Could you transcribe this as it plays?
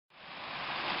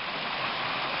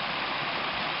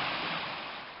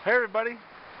Hey everybody,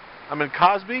 I'm in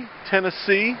Cosby,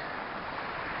 Tennessee.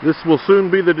 This will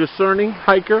soon be the Discerning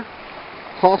hiker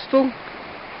hostel.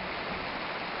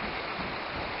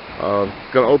 Going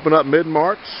to open up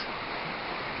mid-March.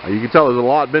 You can tell there's a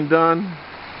lot been done,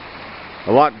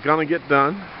 a lot gonna get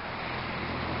done.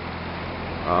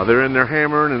 They're in there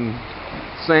hammering and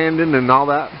sanding and all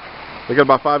that. They got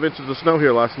about 5 inches of snow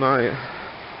here last night.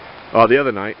 The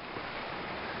other night.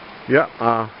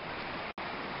 Yeah.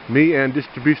 Me and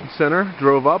Distribution Center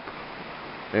drove up,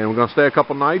 and we're going to stay a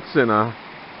couple nights and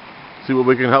see what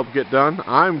we can help get done.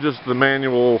 I'm just the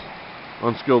manual,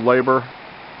 unskilled labor.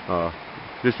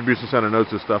 Distribution Center knows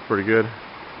this stuff pretty good.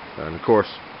 And of course,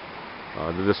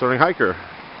 the Discerning hiker.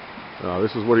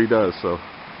 This is what he does, so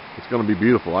it's going to be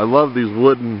beautiful. I love these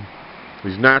wooden,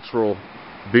 these natural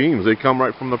beams. They come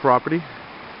right from the property.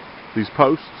 These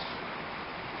posts.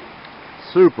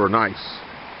 Super nice.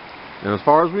 And as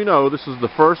far as we know, this is the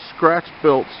first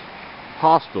scratch-built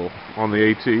hostel on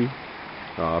the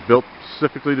AT, built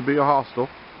specifically to be a hostel,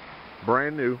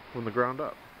 brand new from the ground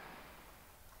up.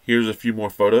 Here's a few more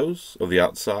photos of the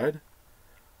outside.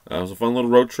 It was a fun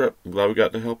little road trip. I'm glad we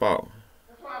got to help out.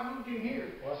 That's why I moved you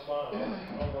here. Well, that's fine.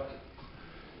 I don't like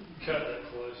to cut that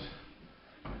close.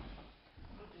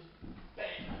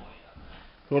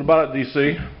 What about it,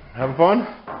 DC? Having fun?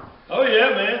 Oh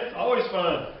yeah, man. Always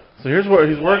fun. So here's what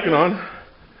he's working on.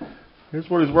 Here's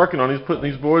what he's working on. He's putting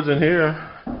these boards in here.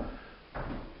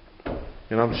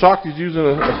 And I'm shocked he's using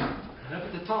Up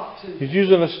at the top too. he's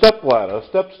using a step ladder, a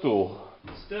step stool.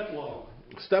 Step log.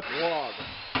 Step log.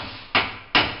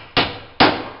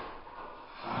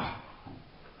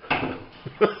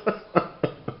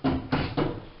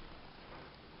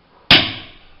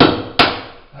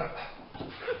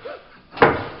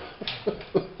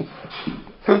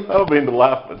 I don't mean to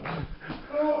laugh, but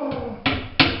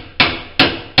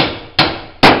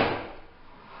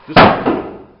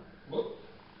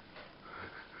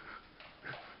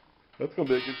that's gonna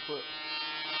be a good clip.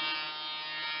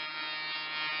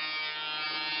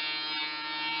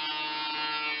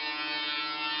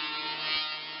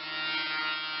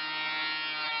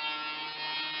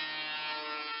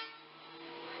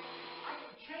 I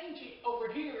can change it over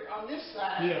here on this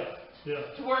side. Yeah.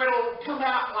 To where it'll come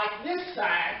out like this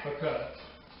side. Okay.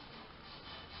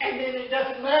 And then it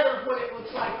doesn't matter what it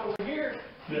looks like over here.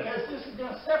 Yeah. Because this is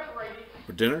going to separate it.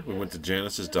 For dinner, we went to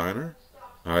Janice's Diner.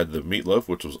 I had the meatloaf,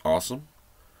 which was awesome.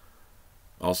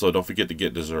 Also, don't forget to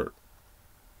get dessert.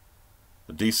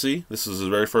 DC, this is his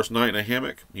very first night in a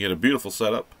hammock. He had a beautiful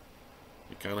setup.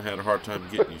 He kind of had a hard time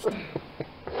getting used to it. I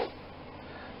don't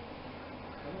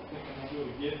think I'm going to be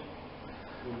able to get it.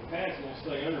 The pad's going to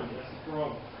stay under me. That's the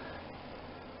problem.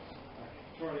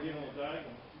 I try to get on the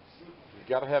diagonal. You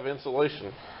gotta have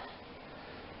insulation,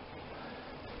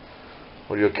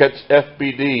 or you'll catch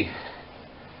FBD,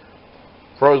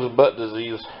 frozen butt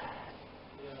disease.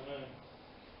 Yeah,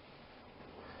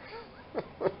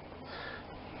 man.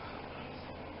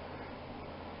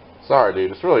 Sorry,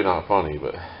 dude. It's really not funny,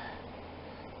 but. No,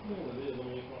 it is. I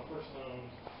mean, it's my first time.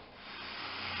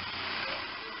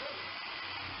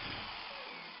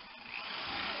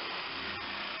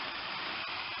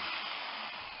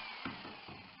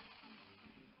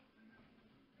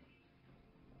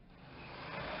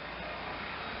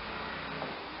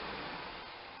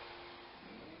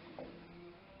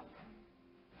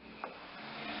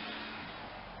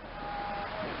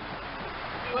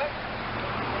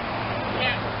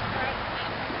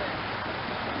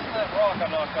 That rock I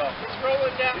knocked off. It's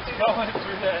rolling down It's through going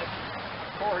through that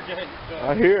corrugated stuff.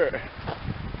 I hear it.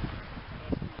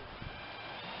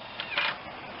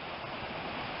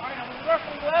 Alright, are we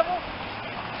roughly level?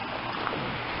 I'm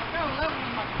kind of level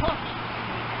in my pump.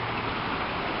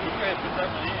 You can put that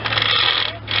one in.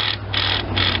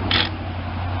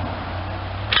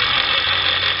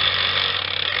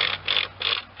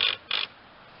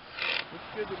 Looks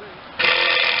good to me.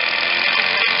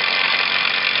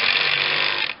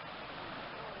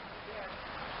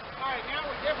 Alright, now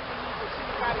we definitely need to see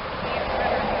how to get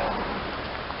better.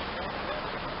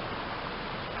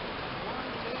 1,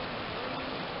 2,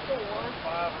 3, 4.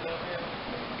 5 down here.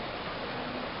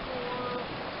 4.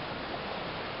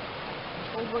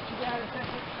 Hold what you got a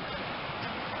second.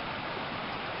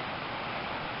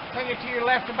 Take it to your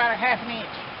left about a half an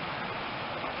inch.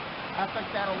 I think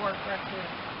that'll work right there.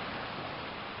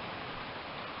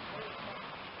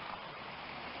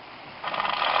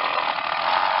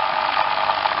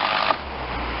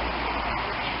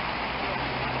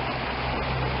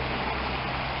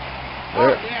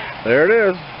 There it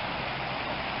is.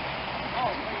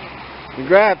 Oh, man.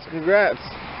 Congrats, congrats.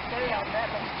 Damn, that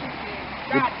was too big.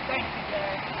 God, thank you,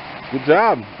 Dad. Good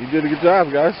job. You did a good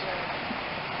job, guys.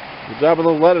 Good job on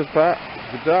those letters, Pat.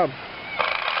 Good job.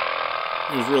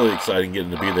 It was really exciting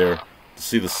getting to be there, to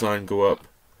see the sign go up,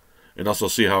 and also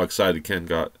see how excited Ken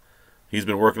got. He's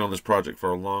been working on this project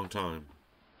for a long time.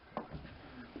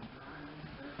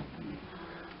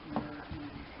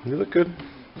 You look good.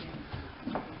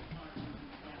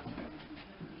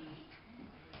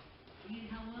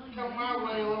 Come my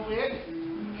way a little bit.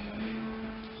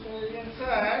 So the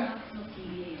inside.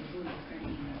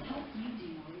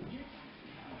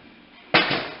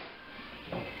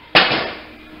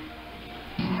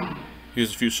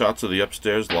 Here's a few shots of the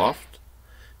upstairs loft.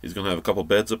 He's going to have a couple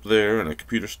beds up there and a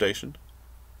computer station.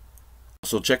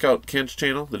 So check out Ken's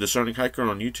channel, The Discerning Hiker,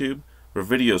 on YouTube, for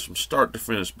videos from start to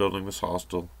finish building this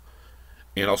hostel.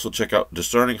 And also check out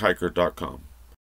discerninghiker.com.